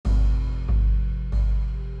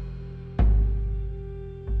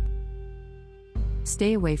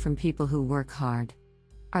Stay away from people who work hard.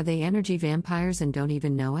 Are they energy vampires and don't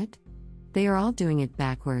even know it? They are all doing it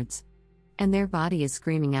backwards. And their body is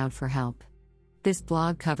screaming out for help. This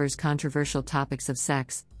blog covers controversial topics of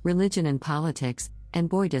sex, religion, and politics, and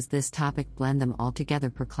boy does this topic blend them all together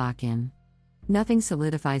per clock in. Nothing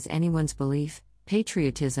solidifies anyone's belief,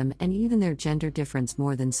 patriotism, and even their gender difference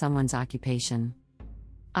more than someone's occupation.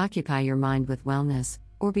 Occupy your mind with wellness,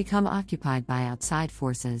 or become occupied by outside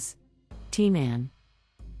forces. T-Man.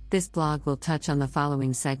 This blog will touch on the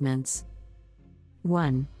following segments.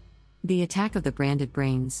 1. The attack of the branded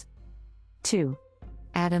brains. 2.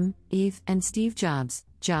 Adam, Eve, and Steve Jobs,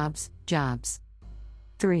 Jobs.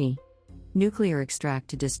 3. Nuclear extract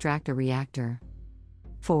to distract a reactor.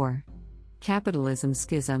 4. Capitalism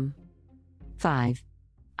schism. 5.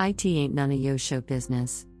 IT ain't none of yo show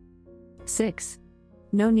business. 6.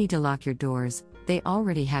 No need to lock your doors, they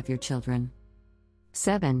already have your children.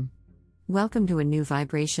 7. Welcome to a new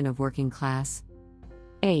vibration of working class.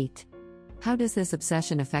 8. How does this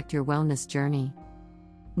obsession affect your wellness journey?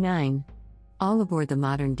 9. All aboard the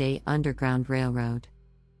modern-day Underground Railroad.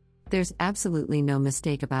 There's absolutely no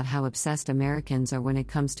mistake about how obsessed Americans are when it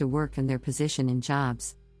comes to work and their position in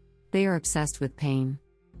jobs. They are obsessed with pain.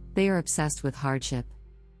 They are obsessed with hardship.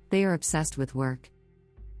 They are obsessed with work.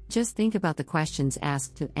 Just think about the questions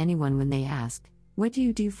asked to anyone when they ask, "What do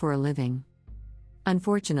you do for a living?"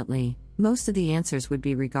 Unfortunately, most of the answers would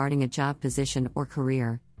be regarding a job position or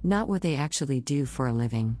career, not what they actually do for a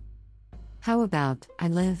living. How about, I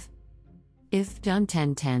live? If John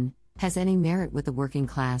 10:10 has any merit with the working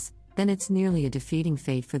class, then it's nearly a defeating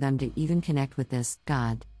fate for them to even connect with this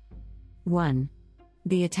God. 1.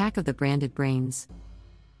 The attack of the branded brains.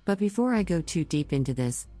 But before I go too deep into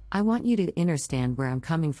this, I want you to understand where I'm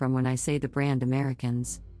coming from when I say the brand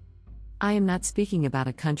Americans. I am not speaking about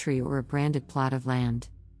a country or a branded plot of land.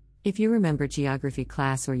 If you remember geography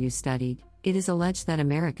class or you studied, it is alleged that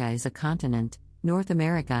America is a continent, North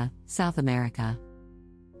America, South America.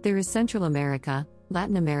 There is Central America,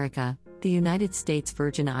 Latin America, the United States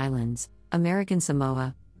Virgin Islands, American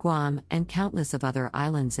Samoa, Guam, and countless of other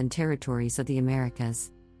islands and territories of the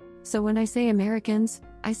Americas. So when I say Americans,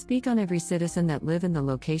 I speak on every citizen that live in the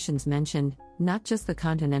locations mentioned, not just the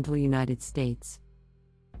continental United States.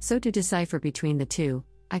 So to decipher between the two,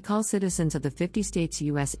 I call citizens of the 50 states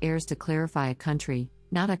U.S. heirs to clarify a country,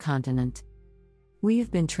 not a continent. We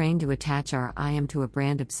have been trained to attach our I am to a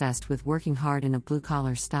brand obsessed with working hard in a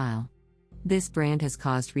blue-collar style. This brand has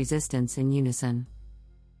caused resistance in unison.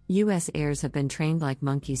 U.S. heirs have been trained like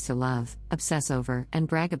monkeys to love, obsess over, and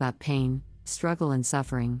brag about pain, struggle, and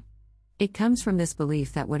suffering. It comes from this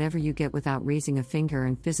belief that whatever you get without raising a finger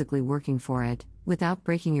and physically working for it, without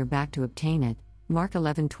breaking your back to obtain it, Mark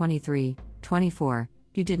 11:23-24,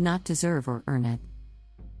 you did not deserve or earn it.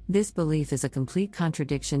 This belief is a complete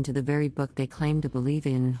contradiction to the very book they claim to believe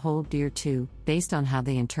in and hold dear to, based on how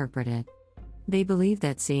they interpret it. They believe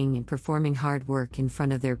that seeing and performing hard work in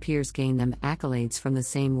front of their peers gain them accolades from the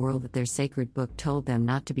same world that their sacred book told them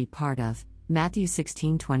not to be part of, Matthew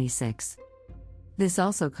 16:26. This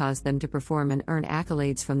also caused them to perform and earn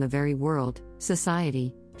accolades from the very world,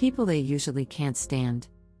 society, people they usually can't stand.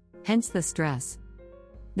 Hence the stress.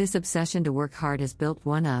 This obsession to work hard has built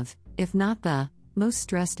one of, if not the, most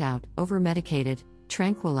stressed out, over-medicated,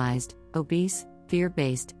 tranquilized, obese,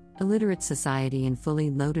 fear-based, illiterate society and fully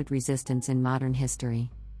loaded resistance in modern history.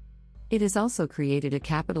 It has also created a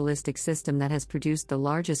capitalistic system that has produced the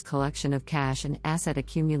largest collection of cash and asset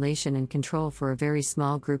accumulation and control for a very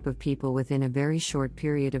small group of people within a very short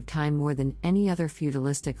period of time, more than any other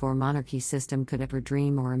feudalistic or monarchy system could ever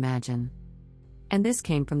dream or imagine. And this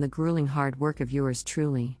came from the grueling hard work of yours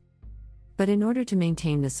truly. But in order to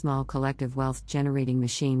maintain this small collective wealth-generating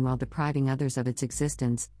machine while depriving others of its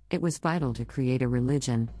existence, it was vital to create a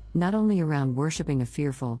religion, not only around worshipping a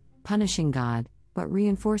fearful, punishing God, but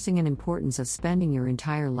reinforcing an importance of spending your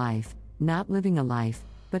entire life, not living a life,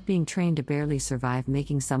 but being trained to barely survive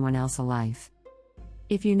making someone else a life.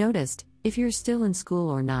 If you noticed, if you're still in school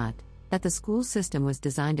or not, that the school system was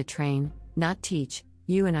designed to train, not teach,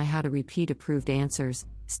 you and I how to repeat approved answers,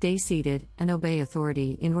 stay seated, and obey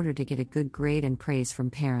authority in order to get a good grade and praise from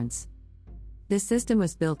parents. This system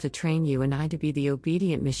was built to train you and I to be the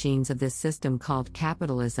obedient machines of this system called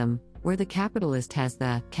capitalism, where the capitalist has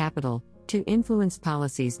the capital to influence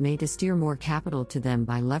policies made to steer more capital to them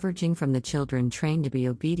by leveraging from the children trained to be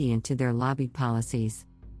obedient to their lobbied policies.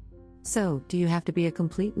 So, do you have to be a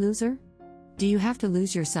complete loser? Do you have to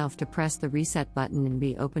lose yourself to press the reset button and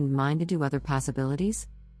be open-minded to other possibilities?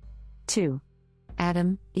 2.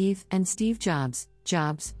 Adam, Eve, and Steve Jobs,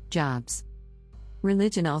 Jobs.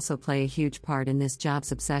 Religion also play a huge part in this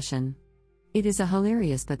Jobs obsession. It is a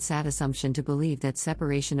hilarious but sad assumption to believe that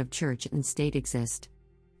separation of church and state exists.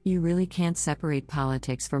 You really can't separate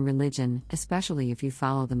politics from religion, especially if you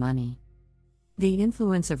follow the money. The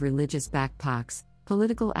influence of religious backpots,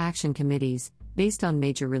 political action committees, based on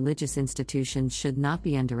major religious institutions should not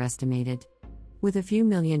be underestimated. With a few $1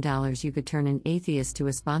 million, you could turn an atheist to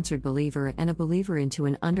a sponsored believer and a believer into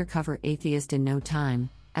an undercover atheist in no time,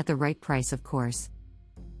 at the right price, of course.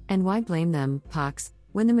 And why blame them, POCs,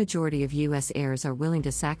 when the majority of U.S. heirs are willing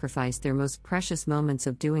to sacrifice their most precious moments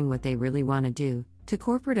of doing what they really want to do, to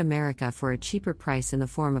corporate America for a cheaper price in the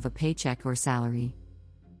form of a paycheck or salary?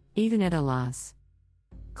 Even at a loss.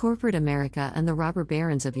 Corporate America and the robber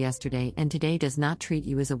barons of yesterday and today does not treat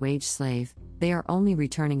you as a wage slave, they are only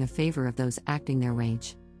returning a favor of those acting their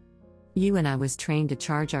wage. You and I was trained to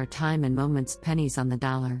charge our time and moments pennies on the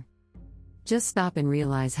dollar. Just stop and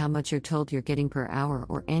realize how much you're told you're getting per hour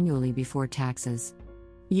or annually before taxes.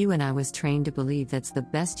 You and I was trained to believe that's the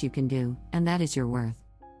best you can do, and that is your worth.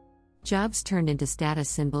 Jobs turned into status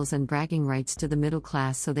symbols and bragging rights to the middle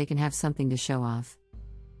class so they can have something to show off.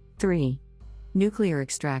 3. Nuclear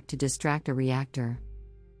extract to distract a reactor.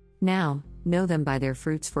 Now, know them by their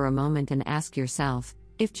fruits for a moment and ask yourself,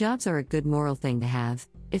 if jobs are a good moral thing to have,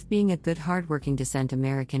 if being a good hardworking decent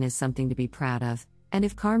American is something to be proud of, and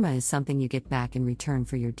if karma is something you get back in return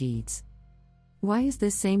for your deeds. Why is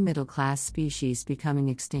this same middle-class species becoming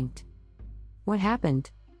extinct? What happened?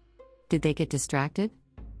 Did they get distracted?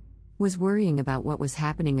 Was worrying about what was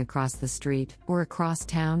happening across the street, or across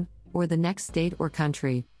town, or the next state or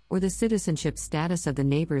country, or the citizenship status of the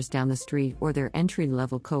neighbors down the street or their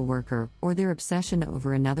entry-level co-worker, or their obsession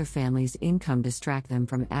over another family's income distract them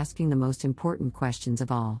from asking the most important questions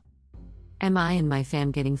of all? Am I and my fam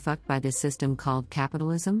getting fucked by this system called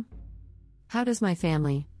capitalism? How does my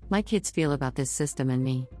family, my kids feel about this system and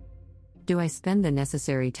me? Do I spend the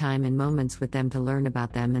necessary time and moments with them to learn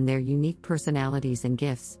about them and their unique personalities and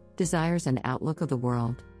gifts, desires and outlook of the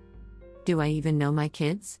world? Do I even know my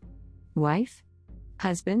kids? Wife?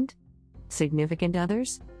 Husband? Significant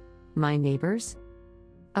others? My neighbors?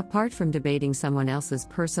 Apart from debating someone else's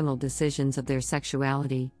personal decisions of their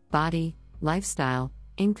sexuality, body, lifestyle,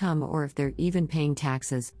 income, or if they're even paying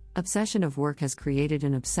taxes, obsession of work has created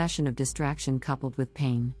an obsession of distraction coupled with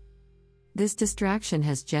pain. This distraction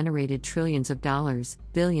has generated trillions of dollars,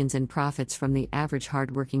 billions in profits from the average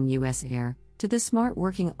hardworking U.S. heir to the smart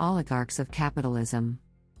working oligarchs of capitalism.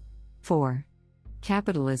 4.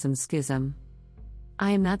 Capitalism schism.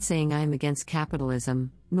 I am not saying I am against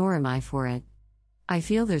capitalism, nor am I for it. I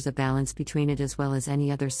feel there's a balance between it as well as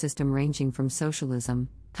any other system ranging from socialism,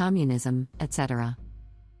 communism, etc.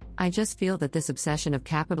 I just feel that this obsession of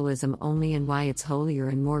capitalism only and why it's holier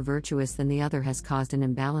and more virtuous than the other has caused an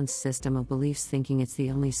imbalanced system of beliefs thinking it's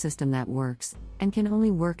the only system that works, and can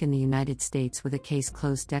only work in the United States with a case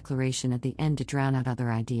closed declaration at the end to drown out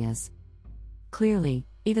other ideas. Clearly,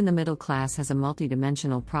 even the middle class has a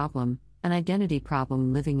multidimensional problem, an identity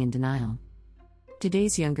problem living in denial.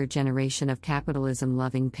 Today's younger generation of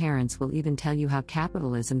capitalism-loving parents will even tell you how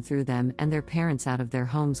capitalism threw them and their parents out of their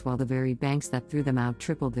homes while the very banks that threw them out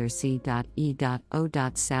tripled their C.E.O.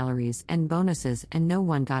 salaries and bonuses and no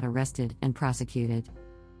one got arrested and prosecuted.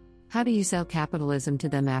 How do you sell capitalism to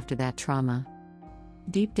them after that trauma?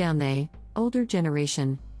 Deep down they, older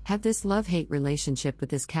generation, have this love-hate relationship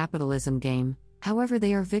with this capitalism game. However,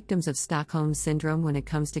 they are victims of Stockholm Syndrome when it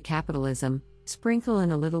comes to capitalism, sprinkle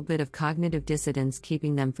in a little bit of cognitive dissonance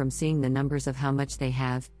keeping them from seeing the numbers of how much they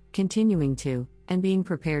have, continuing to, and being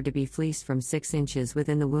prepared to be fleeced from 6 inches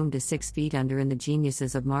within the womb to 6 feet under in the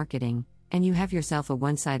geniuses of marketing, and you have yourself a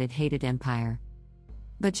one-sided hated empire.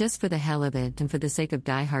 But just for the hell of it and for the sake of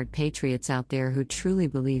diehard patriots out there who truly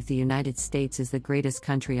believe the United States is the greatest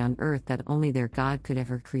country on earth that only their God could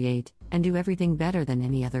ever create, and do everything better than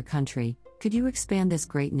any other country, could you expand this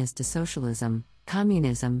greatness to socialism,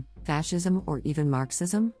 communism, fascism, or even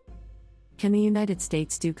Marxism? Can the United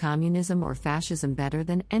States do communism or fascism better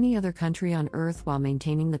than any other country on earth while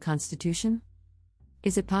maintaining the Constitution?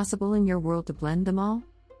 Is it possible in your world to blend them all?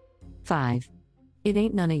 5. It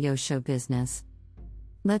ain't none of yo show business.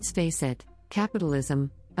 Let's face it,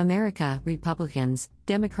 capitalism, America, Republicans,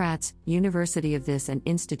 Democrats, University of this and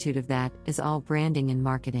Institute of that, is all branding and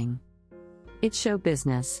marketing. It's show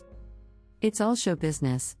business. It's all show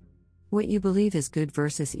business. What you believe is good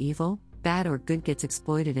versus evil, bad or good gets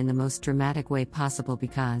exploited in the most dramatic way possible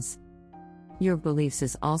because your beliefs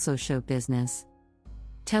is also show business.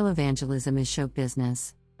 Televangelism is show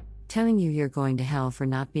business. Telling you you're going to hell for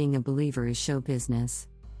not being a believer is show business.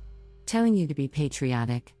 Telling you to be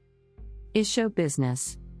patriotic is show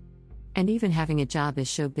business. And even having a job is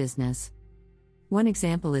show business. One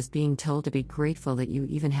example is being told to be grateful that you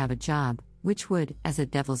even have a job, which would, as a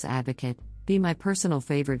devil's advocate, be my personal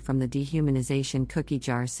favorite from the dehumanization cookie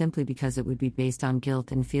jar simply because it would be based on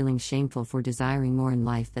guilt and feeling shameful for desiring more in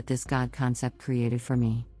life that this God concept created for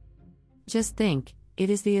me. Just think, it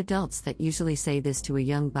is the adults that usually say this to a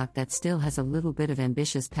young buck that still has a little bit of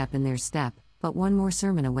ambitious pep in their step, but one more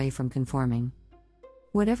sermon away from conforming.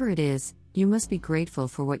 Whatever it is, you must be grateful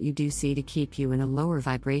for what you do see to keep you in a lower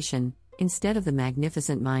vibration, instead of the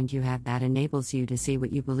magnificent mind you have that enables you to see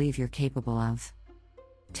what you believe you're capable of.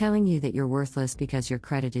 Telling you that you're worthless because your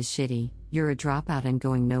credit is shitty, you're a dropout and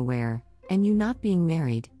going nowhere, and you not being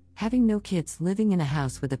married, having no kids, living in a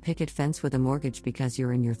house with a picket fence with a mortgage because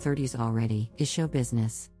you're in your 30s already, is show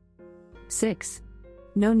business. 6.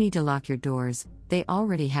 No need to lock your doors, they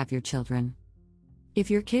already have your children.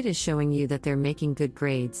 If your kid is showing you that they're making good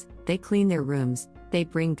grades, they clean their rooms, they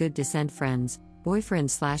bring good descent friends,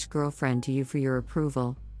 boyfriend/girlfriend to you for your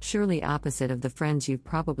approval, surely opposite of the friends you've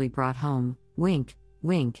probably brought home, wink,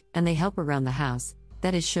 wink, and they help around the house,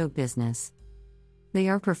 that is show business. They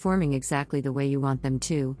are performing exactly the way you want them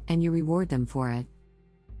to, and you reward them for it.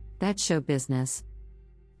 That's show business.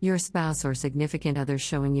 Your spouse or significant other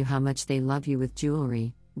showing you how much they love you with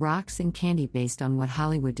jewelry, rocks, and candy based on what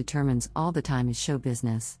Hollywood determines all the time is show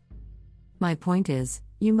business. My point is,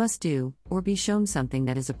 you must do, or be shown something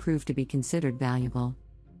that is approved to be considered valuable.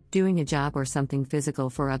 Doing a job or something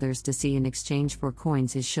physical for others to see in exchange for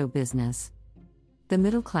coins is show business. The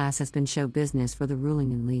middle class has been show business for the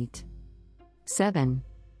ruling elite. 7.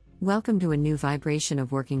 Welcome to a new vibration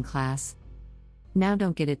of working class. Now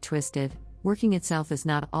don't get it twisted, working itself is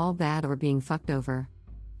not all bad or being fucked over.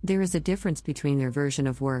 There is a difference between their version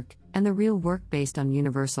of work, and the real work based on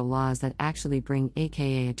universal laws that actually bring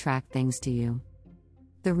aka attract things to you.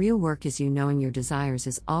 The real work is you knowing your desires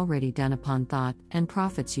is already done upon thought, and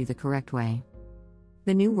profits you the correct way.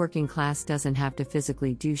 The new working class doesn't have to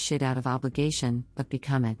physically do shit out of obligation, but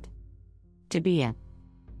become it. To be it.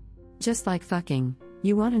 Just like fucking,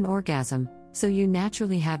 you want an orgasm, so you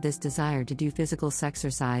naturally have this desire to do physical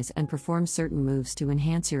sexercise and perform certain moves to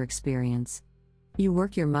enhance your experience. You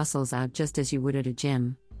work your muscles out just as you would at a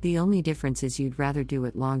gym, the only difference is you'd rather do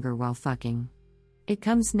it longer while fucking. It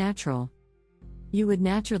comes natural. You would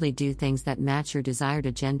naturally do things that match your desired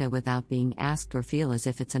agenda without being asked or feel as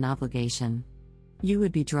if it's an obligation. You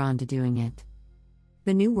would be drawn to doing it.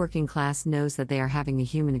 The new working class knows that they are having a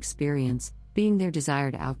human experience, being their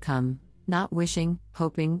desired outcome, not wishing,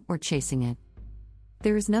 hoping, or chasing it.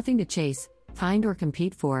 There is nothing to chase, find, or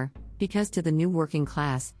compete for, because to the new working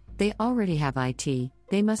class, they already have it,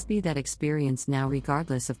 they must be that experience now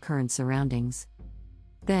regardless of current surroundings.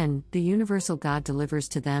 Then, the universal God delivers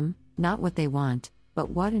to them, not what they want, but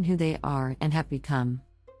what and who they are and have become.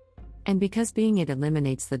 And because being it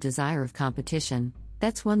eliminates the desire of competition,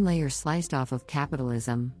 that's one layer sliced off of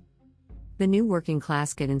capitalism. The new working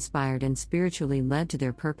class get inspired and spiritually led to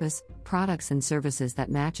their purpose, products and services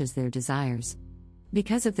that matches their desires.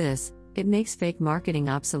 Because of this, it makes fake marketing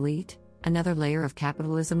obsolete, another layer of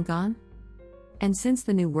capitalism gone? And since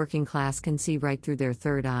the new working class can see right through their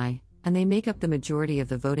third eye, and they make up the majority of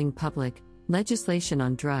the voting public, legislation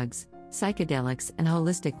on drugs, psychedelics, and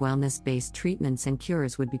holistic wellness-based treatments and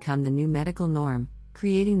cures would become the new medical norm,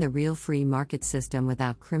 creating the real free market system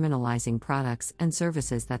without criminalizing products and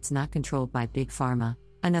services that's not controlled by big pharma,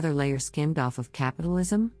 another layer skimmed off of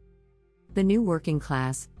capitalism? The new working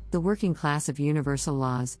class, the working class of universal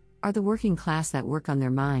laws, are the working class that work on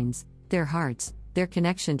their minds, their hearts, their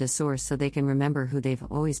connection to source so they can remember who they've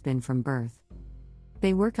always been from birth.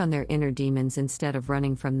 They work on their inner demons instead of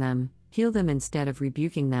running from them, heal them instead of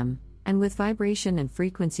rebuking them, and with vibration and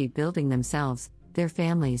frequency building themselves, their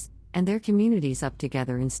families, and their communities up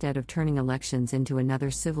together instead of turning elections into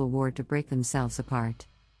another civil war to break themselves apart.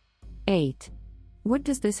 8. What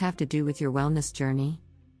does this have to do with your wellness journey?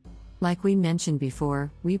 Like we mentioned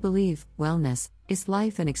before, we believe wellness is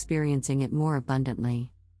life and experiencing it more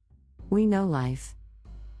abundantly. We know life.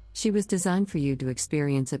 She was designed for you to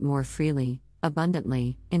experience it more freely,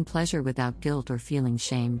 abundantly, in pleasure without guilt or feeling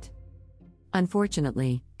shamed.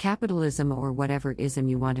 Unfortunately, capitalism or whatever ism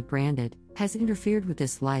you want to brand it, has interfered with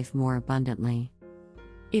this life more abundantly.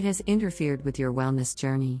 It has interfered with your wellness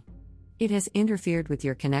journey. It has interfered with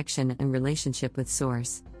your connection and relationship with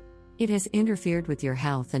Source. It has interfered with your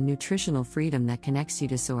health and nutritional freedom that connects you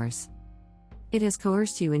to Source. It has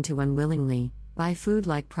coerced you into unwillingly buy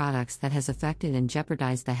food-like products that has affected and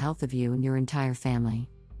jeopardized the health of you and your entire family.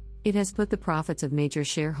 It has put the profits of major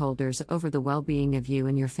shareholders over the well-being of you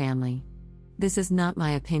and your family. This is not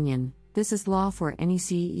my opinion, this is law for any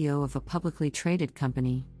CEO of a publicly traded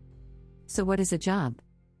company. So what is a job?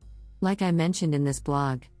 Like I mentioned in this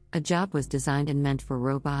blog, a job was designed and meant for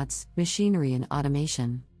robots, machinery, and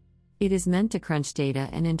automation. It is meant to crunch data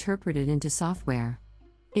and interpret it into software.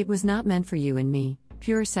 It was not meant for you and me,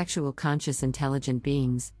 pure sexual conscious intelligent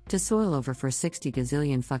beings, to soil over for 60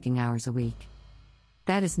 gazillion fucking hours a week.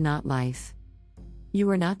 That is not life. You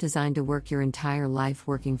are not designed to work your entire life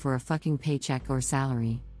working for a fucking paycheck or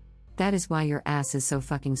salary. That is why your ass is so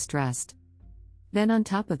fucking stressed. Then on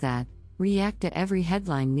top of that, react to every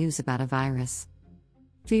headline news about a virus.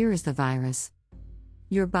 Fear is the virus.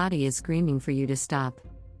 Your body is screaming for you to stop.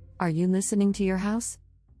 Are you listening to your house?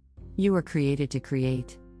 You were created to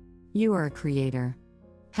create. You are a creator.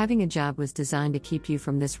 Having a job was designed to keep you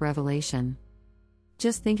from this revelation.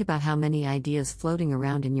 Just think about how many ideas floating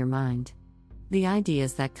around in your mind. The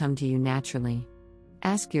ideas that come to you naturally.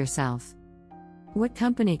 Ask yourself, what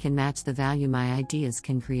company can match the value my ideas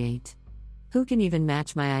can create? Who can even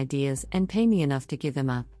match my ideas and pay me enough to give them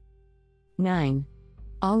up? 9.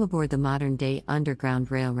 All aboard the modern-day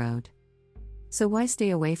Underground Railroad. So why stay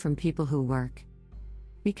away from people who work?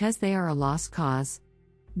 Because they are a lost cause.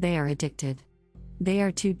 They are addicted. They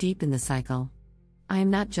are too deep in the cycle. I am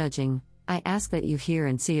not judging, I ask that you hear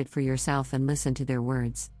and see it for yourself and listen to their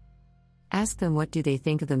words. Ask them what do they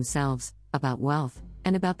think of themselves, about wealth,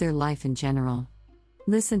 and about their life in general.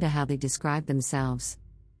 Listen to how they describe themselves.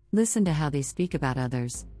 Listen to how they speak about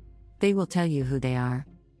others. They will tell you who they are.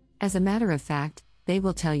 As a matter of fact, they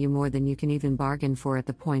will tell you more than you can even bargain for, at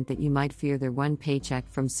the point that you might fear their one paycheck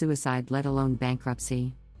from suicide, let alone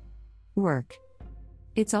bankruptcy. Work.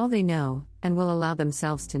 It's all they know, and will allow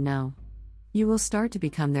themselves to know. You will start to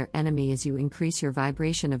become their enemy as you increase your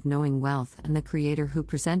vibration of knowing wealth and the Creator who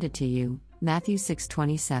presented to you, Matthew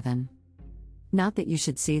 6:27. Not that you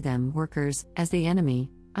should see them, workers, as the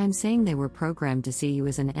enemy, I'm saying they were programmed to see you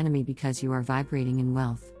as an enemy because you are vibrating in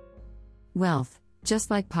wealth. Wealth, just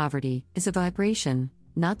like poverty, is a vibration,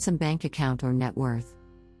 not some bank account or net worth.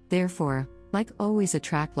 Therefore, like always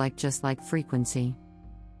attract like, just like frequency.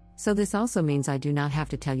 So this also means I do not have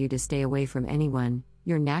to tell you to stay away from anyone.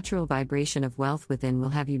 Your natural vibration of wealth within will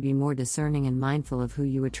have you be more discerning and mindful of who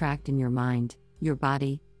you attract in your mind, your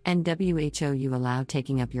body, and who you allow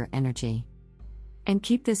taking up your energy. And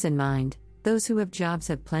keep this in mind, those who have jobs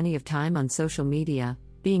have plenty of time on social media,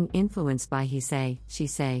 being influenced by he say, she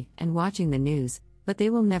say, and watching the news, but they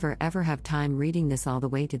will never ever have time reading this all the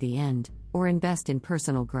way to the end, or invest in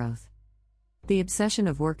personal growth. The obsession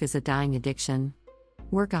of work is a dying addiction.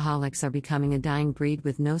 Workaholics are becoming a dying breed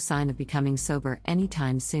with no sign of becoming sober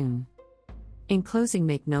anytime soon. In closing,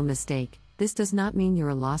 make no mistake, this does not mean you're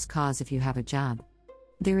a lost cause if you have a job.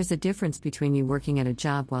 There is a difference between you working at a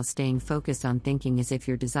job while staying focused on thinking as if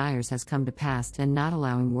your desires has come to pass and not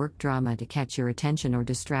allowing work drama to catch your attention or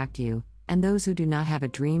distract you, and those who do not have a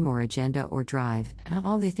dream or agenda or drive, and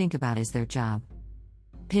all they think about is their job.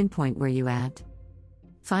 Pinpoint where you at.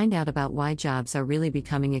 Find out about why jobs are really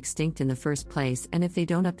becoming extinct in the first place, and if they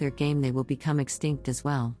don't up their game they will become extinct as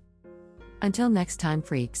well. Until next time,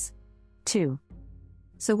 freaks. 2.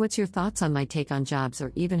 So what's your thoughts on my take on jobs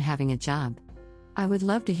or even having a job? I would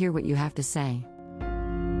love to hear what you have to say.